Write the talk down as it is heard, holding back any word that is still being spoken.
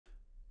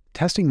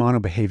Testing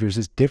MonoBehaviours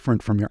is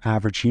different from your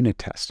average unit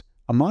test.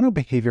 A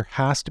MonoBehavior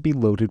has to be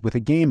loaded with a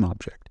game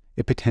object.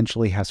 It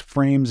potentially has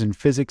frames and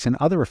physics and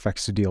other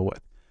effects to deal with.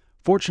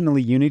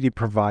 Fortunately, Unity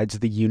provides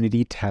the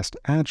UnityTest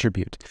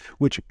attribute,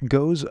 which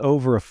goes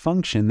over a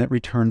function that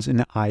returns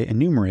an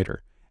IEnumerator,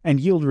 and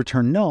yield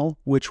return null,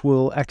 which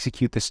will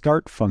execute the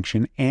start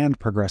function and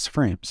progress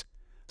frames.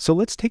 So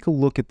let's take a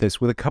look at this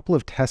with a couple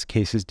of test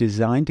cases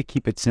designed to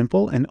keep it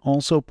simple and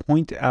also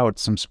point out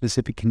some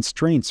specific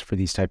constraints for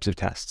these types of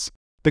tests.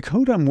 The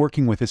code I'm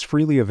working with is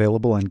freely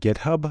available on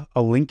GitHub.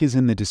 A link is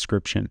in the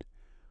description.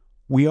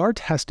 We are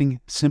testing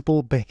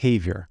simple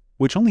behavior,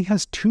 which only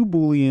has two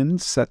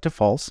booleans set to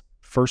false,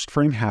 first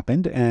frame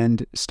happened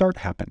and start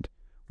happened,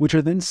 which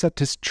are then set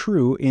to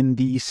true in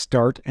the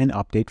start and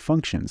update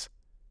functions.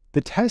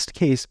 The test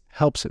case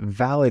helps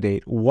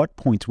validate what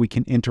points we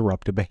can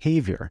interrupt a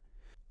behavior.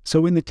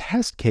 So in the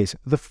test case,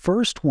 the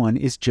first one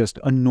is just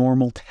a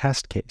normal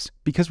test case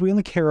because we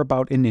only care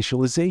about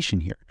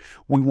initialization here.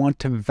 We want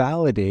to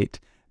validate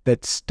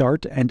that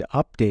start and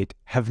update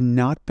have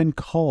not been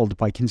called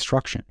by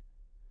construction,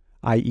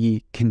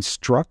 i.e.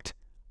 construct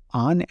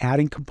on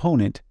adding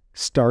component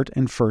start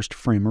and first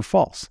frame are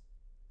false.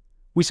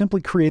 We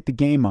simply create the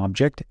game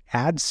object,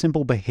 add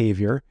simple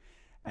behavior,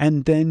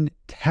 and then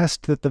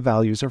test that the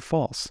values are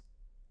false.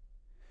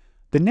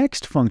 The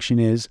next function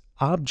is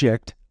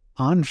object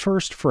on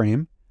first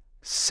frame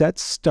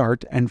sets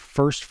start and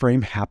first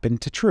frame happen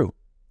to true.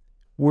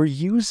 We're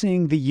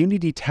using the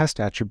UnityTest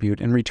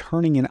attribute and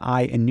returning an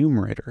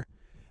IEnumerator.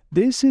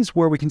 This is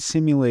where we can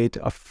simulate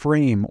a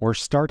frame or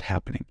start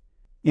happening.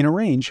 In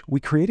arrange, we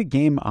create a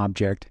game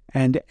object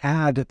and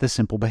add the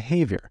simple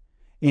behavior.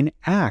 In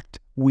act,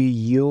 we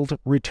yield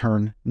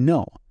return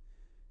null.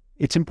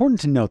 It's important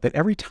to note that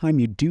every time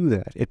you do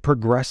that, it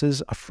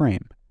progresses a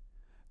frame.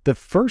 The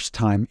first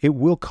time, it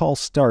will call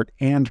start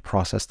and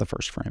process the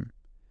first frame.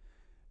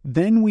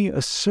 Then we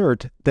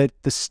assert that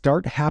the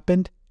start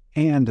happened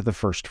and the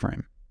first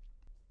frame.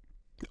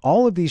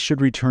 All of these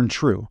should return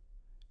true,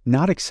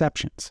 not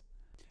exceptions.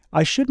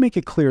 I should make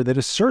it clear that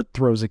assert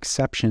throws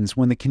exceptions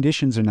when the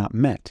conditions are not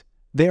met.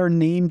 They are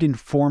named and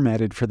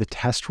formatted for the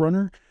test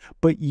runner,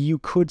 but you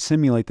could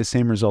simulate the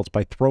same results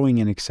by throwing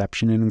an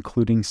exception and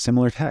including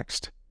similar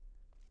text.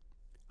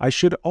 I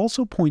should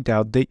also point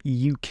out that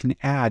you can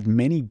add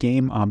many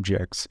game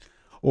objects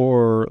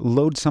or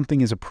load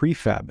something as a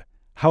prefab.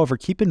 However,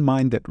 keep in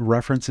mind that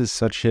references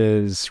such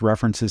as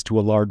references to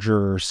a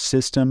larger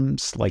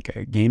systems like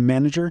a game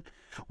manager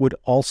would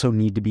also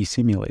need to be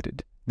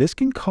simulated. This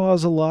can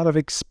cause a lot of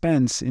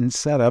expense in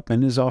setup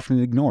and is often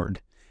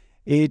ignored.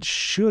 It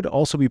should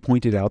also be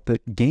pointed out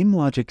that game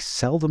logic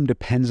seldom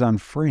depends on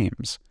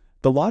frames.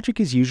 The logic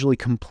is usually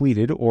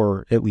completed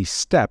or at least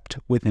stepped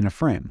within a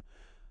frame.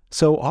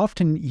 So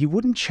often you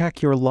wouldn't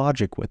check your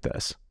logic with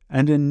this,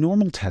 and a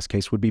normal test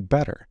case would be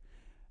better.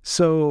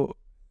 So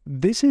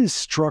this is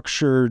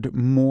structured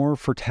more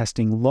for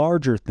testing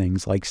larger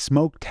things like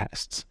smoke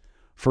tests.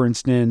 For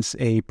instance,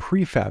 a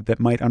prefab that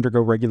might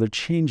undergo regular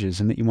changes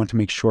and that you want to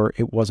make sure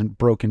it wasn't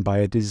broken by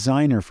a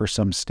designer for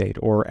some state,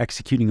 or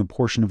executing a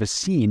portion of a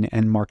scene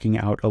and marking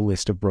out a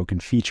list of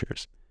broken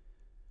features.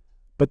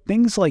 But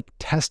things like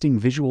testing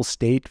visual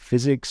state,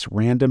 physics,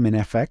 random, and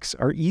FX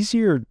are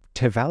easier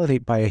to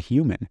validate by a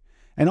human,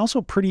 and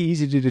also pretty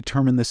easy to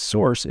determine the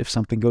source if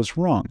something goes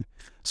wrong.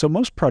 So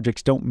most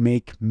projects don't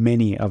make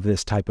many of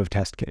this type of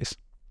test case.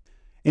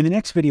 In the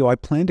next video, I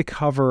plan to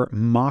cover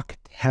mock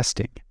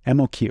testing,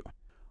 MOQ,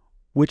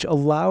 which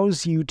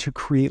allows you to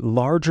create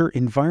larger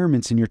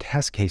environments in your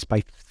test case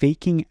by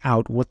faking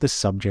out what the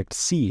subject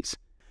sees.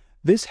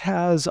 This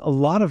has a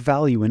lot of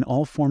value in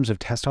all forms of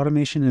test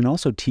automation and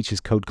also teaches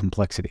code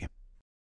complexity.